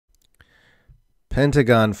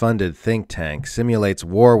Pentagon-funded think tank simulates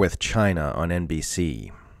war with China on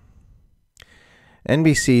NBC.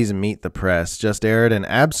 NBC's Meet the Press just aired an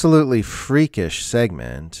absolutely freakish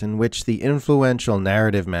segment in which the influential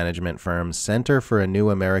narrative management firm Center for a New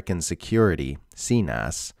American Security,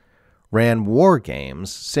 CNAS, ran war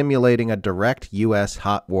games simulating a direct U.S.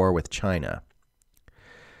 hot war with China.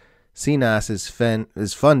 CNAS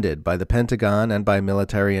is funded by the Pentagon and by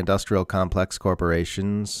military-industrial complex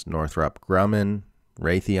corporations Northrop Grumman,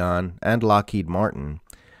 Raytheon, and Lockheed Martin,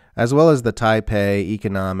 as well as the Taipei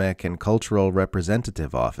Economic and Cultural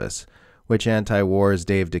Representative Office, which Antiwar's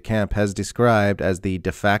Dave DeCamp has described as the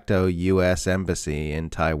de facto U.S. Embassy in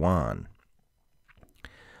Taiwan.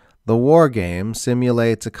 The war game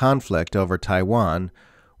simulates a conflict over Taiwan,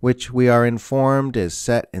 which we are informed is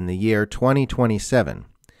set in the year 2027,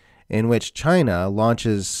 in which China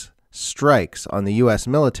launches strikes on the U.S.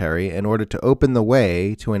 military in order to open the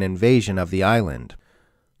way to an invasion of the island.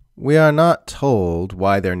 We are not told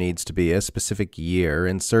why there needs to be a specific year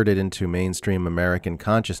inserted into mainstream American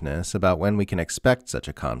consciousness about when we can expect such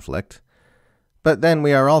a conflict. But then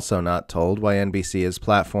we are also not told why NBC is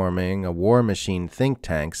platforming a war machine think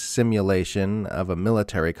tank's simulation of a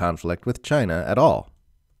military conflict with China at all.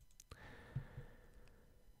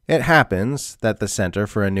 It happens that the Center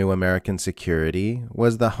for a New American Security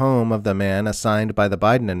was the home of the man assigned by the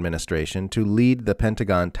Biden administration to lead the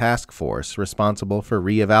Pentagon task force responsible for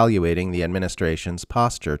reevaluating the administration's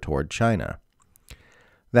posture toward China.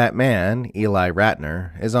 That man, Eli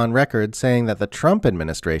Ratner, is on record saying that the Trump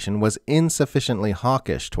administration was insufficiently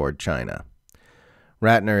hawkish toward China.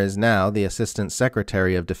 Ratner is now the Assistant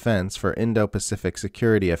Secretary of Defense for Indo-Pacific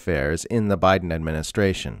Security Affairs in the Biden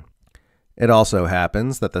administration. It also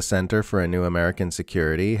happens that the Center for a New American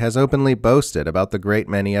Security has openly boasted about the great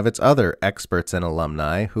many of its other experts and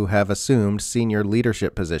alumni who have assumed senior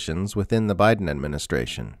leadership positions within the Biden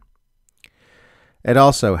administration. It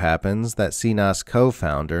also happens that CNAS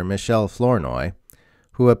co-founder Michelle Flournoy,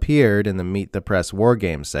 who appeared in the Meet the Press War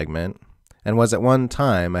Games segment and was at one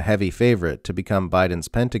time a heavy favorite to become Biden's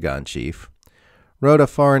Pentagon chief, wrote a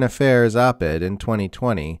foreign affairs op-ed in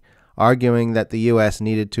 2020 arguing that the U.S.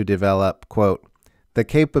 needed to develop, quote, the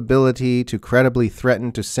capability to credibly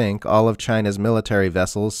threaten to sink all of China's military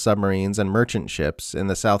vessels, submarines, and merchant ships in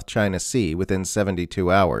the South China Sea within 72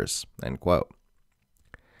 hours, end quote.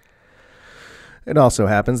 It also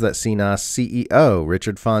happens that CNAS CEO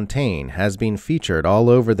Richard Fontaine has been featured all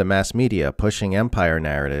over the mass media pushing empire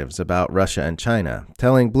narratives about Russia and China,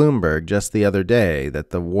 telling Bloomberg just the other day that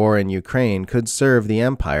the war in Ukraine could serve the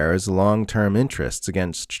empire's long-term interests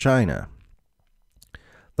against China.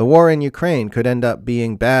 The war in Ukraine could end up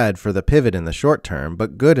being bad for the pivot in the short term,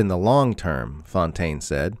 but good in the long term, Fontaine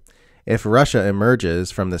said. If Russia emerges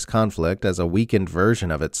from this conflict as a weakened version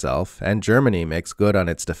of itself, and Germany makes good on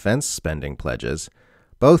its defense spending pledges,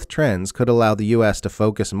 both trends could allow the U.S. to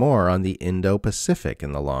focus more on the Indo-Pacific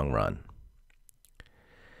in the long run.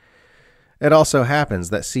 It also happens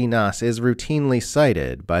that CNAS is routinely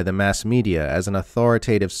cited by the mass media as an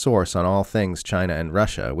authoritative source on all things China and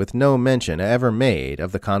Russia, with no mention ever made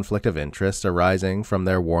of the conflict of interest arising from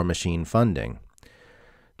their war machine funding.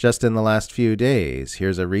 Just in the last few days,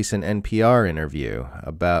 here's a recent NPR interview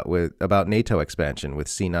about NATO expansion with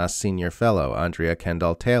CNAS senior fellow Andrea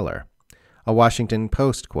Kendall-Taylor, a Washington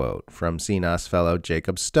Post quote from CNAS fellow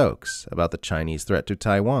Jacob Stokes about the Chinese threat to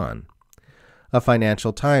Taiwan, a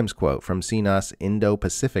Financial Times quote from CNAS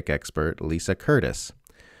Indo-Pacific expert Lisa Curtis,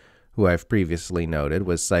 who I've previously noted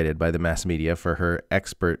was cited by the mass media for her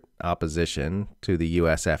expert opposition to the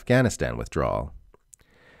U.S. Afghanistan withdrawal,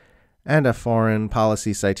 and a foreign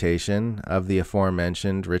policy citation of the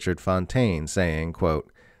aforementioned Richard Fontaine saying,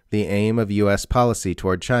 quote, the aim of U.S. policy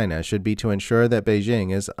toward China should be to ensure that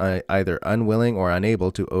Beijing is either unwilling or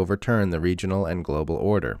unable to overturn the regional and global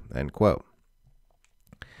order, end quote.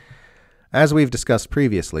 As we've discussed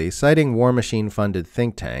previously, citing war machine-funded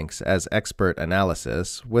think tanks as expert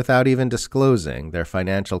analysis without even disclosing their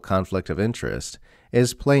financial conflict of interest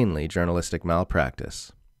is plainly journalistic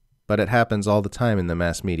malpractice. But it happens all the time in the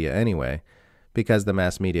mass media anyway, because the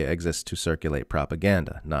mass media exists to circulate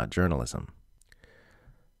propaganda, not journalism.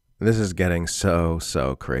 This is getting so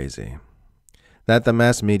crazy. That the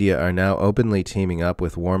mass media are now openly teaming up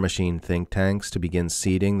with war machine think tanks to begin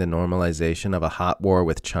seeding the normalization of a hot war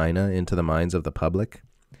with China into the minds of the public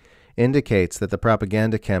indicates that the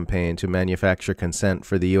propaganda campaign to manufacture consent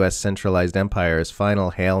for the U.S. centralized empire's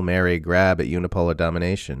final Hail Mary grab at unipolar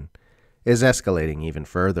domination is escalating even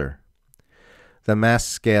further. The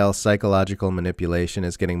mass-scale psychological manipulation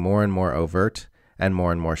is getting more and more overt and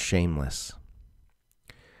more shameless.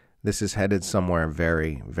 This is headed somewhere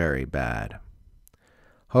very, very bad.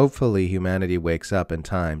 Hopefully humanity wakes up in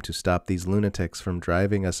time to stop these lunatics from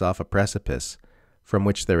driving us off a precipice from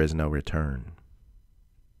which there is no return.